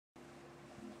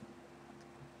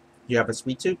You have a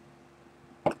sweet tooth?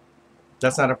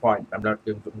 That's not a point. I'm going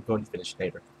to finish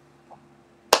later.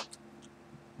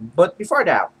 But before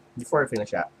I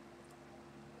finish that,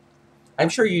 I'm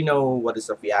sure you know what is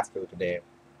a fiasco today.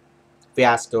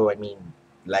 Fiasco, I mean,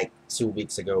 like 2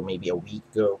 weeks ago, maybe a week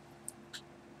ago.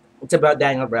 It's about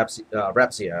Daniel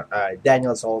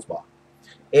Salzbach,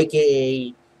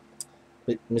 aka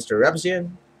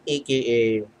MrRepzion,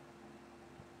 aka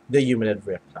the humanoid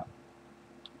reptile.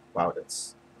 Wow,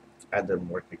 that's kind of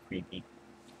more creepy.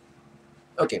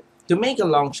 Okay, to make a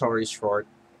long story short,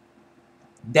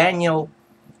 Daniel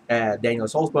Daniel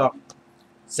Salzbach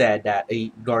said that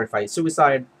he glorified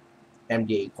suicide.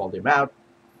 MDA called him out.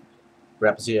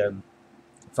 Repzion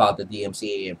filed the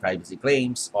DMCA and privacy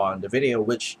claims on the video,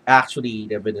 which actually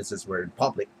the evidences were in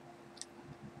public.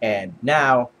 And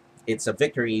now it's a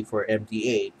victory for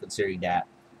MDA, considering that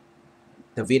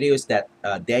the videos that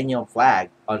Daniel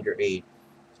flagged under a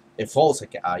false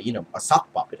account, a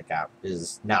sock puppet account,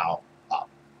 is now up.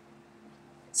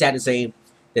 Sad to say,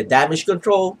 the damage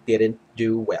control didn't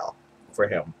do well for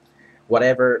him.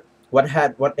 Whatever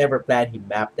plan he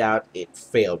mapped out, it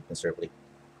failed miserably.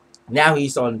 Now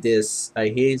he's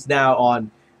now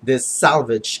on this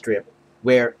salvage strip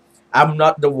where I'm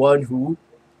not the one who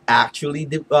actually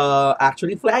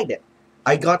flagged it.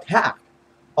 I got hacked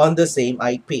on the same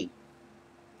IP.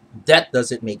 That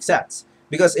doesn't make sense,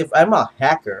 because if I'm a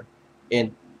hacker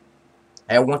and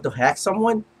I want to hack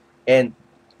someone and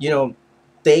you know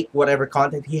take whatever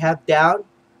content he have down,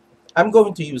 I'm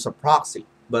going to use a proxy.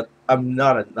 But I'm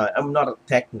not a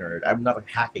tech nerd. I'm not a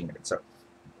hacking nerd. So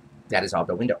that is out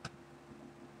the window.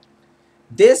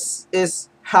 This is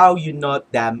how you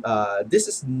not dam. This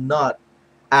is not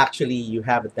actually you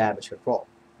have a damage control.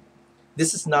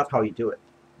 This is not how you do it.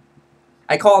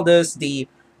 I call this the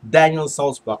Daniel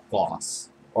Salzbach clause,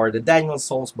 or the Daniel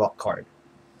Salzbach card.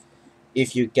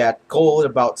 If you get cold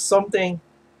about something,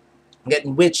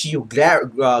 in which you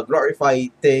glorify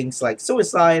things like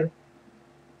suicide,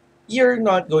 you're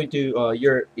not going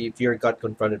to. If you're got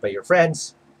confronted by your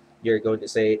friends, you're going to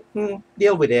say,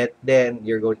 deal with it. Then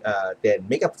you're going then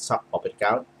make up a sock puppet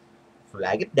account,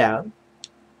 flag it down,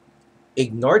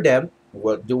 ignore them,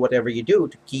 do whatever you do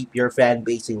to keep your fan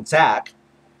base intact,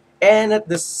 and at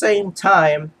the same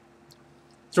time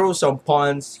throw some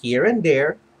puns here and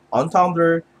there on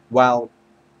Tumblr while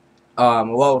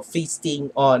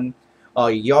feasting on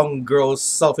young girls'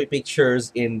 selfie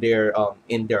pictures in their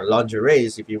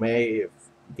lingeries, if you may, if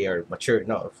they are mature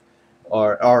enough,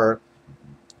 or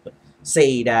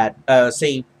say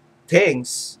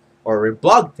things or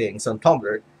reblog things on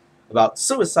Tumblr about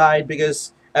suicide,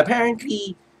 because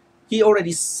apparently he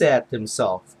already set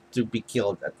himself to be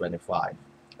killed at 25.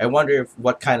 I wonder if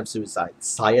what kind of suicide?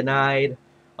 Cyanide,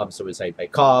 suicide by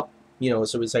cop.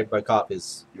 Suicide by cop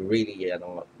is really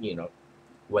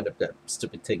one of the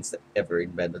stupid things that ever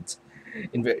invented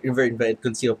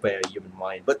concealed by a human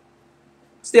mind. But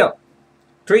still,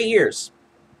 3 years.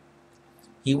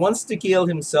 He wants to kill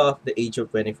himself at the age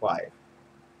of 25.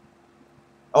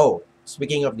 Oh,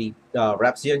 speaking of the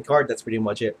Rapsian card, that's pretty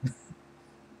much it.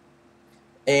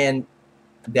 And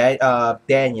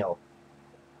Daniel,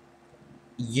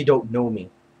 you don't know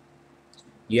me.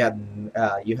 You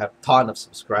have ton of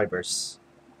subscribers,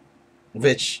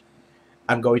 which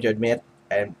I'm going to admit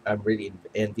I'm really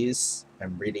envious.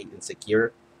 I'm really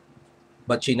insecure.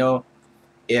 But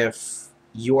if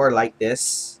you are like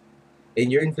this and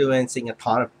you're influencing a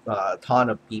ton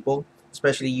of people,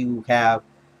 especially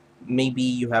maybe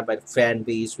you have a fan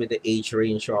base with the age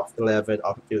range of 11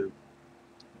 up to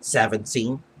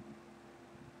 17,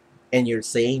 and you're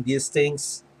saying these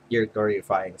things, you're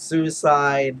glorifying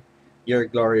suicide, you're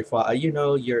glorifying you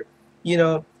know you're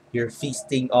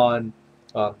feasting on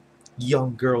uh,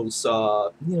 young girls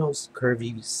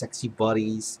curvy sexy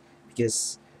bodies,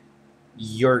 because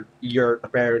your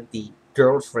apparently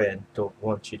girlfriend don't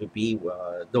want herself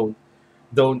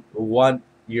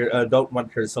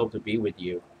to be with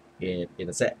you, in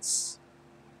a sense.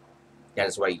 That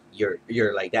is why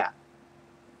you're like that.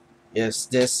 Is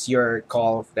this your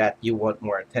call that you want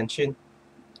more attention?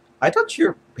 I thought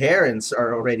your parents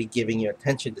are already giving you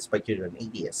attention despite you're an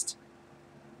atheist.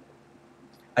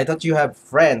 I thought you have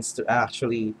friends to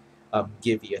actually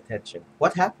give you attention.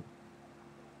 What happened?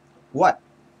 What?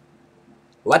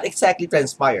 What exactly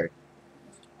transpired?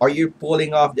 Are you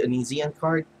pulling off the Onision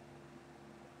card?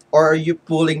 Or are you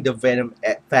pulling the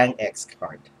Fang X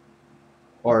card?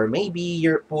 Or maybe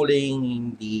you're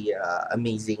pulling the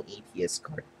Amazing Atheist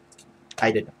card?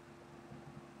 I don't know.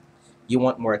 You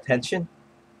want more attention?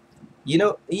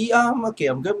 Okay,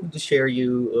 I'm going to share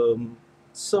you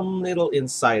some little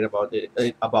insight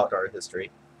about our history.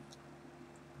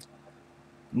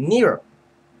 Nero.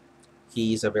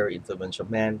 He's a very influential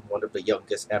man, one of the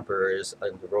youngest emperors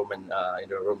in the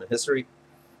Roman history,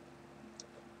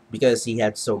 because he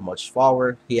had so much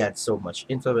power, he had so much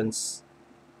influence.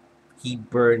 He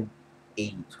burned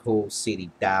a whole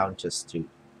city down just to,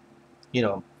 you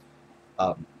know,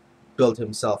 um, build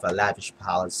himself a lavish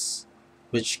palace,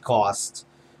 which cost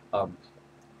um,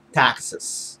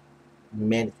 taxes,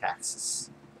 many taxes.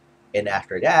 And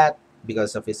after that,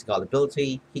 because of his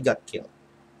gullibility, he got killed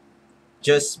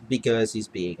just because he's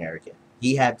being arrogant.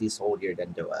 He had this holier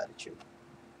than thou attitude.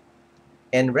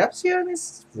 And Repzion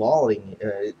is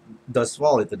does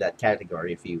fall into that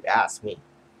category if you ask me.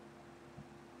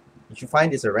 If you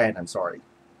find this a rant, I'm sorry.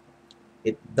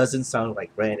 It doesn't sound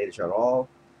like rantage at all.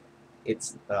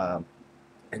 It's um,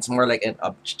 it's more like an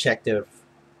objective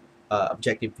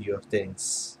view of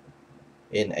things.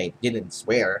 And I didn't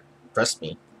swear. Trust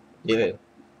me. Yeah.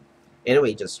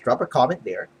 Anyway, just drop a comment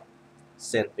there,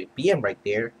 send a PM right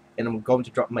there, and I'm going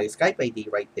to drop my Skype ID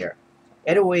right there.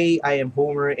 Anyway, I am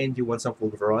Homer, and you want some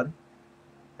food for run?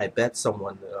 I bet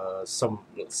someone,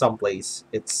 some place,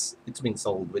 it's been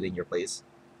sold within your place.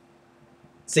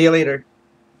 See you later.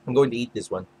 I'm going to eat this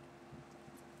one.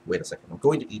 Wait a second. I'm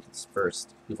going to eat this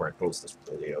first before I close this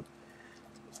video.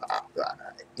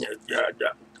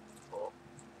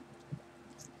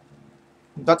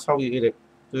 That's how you eat it.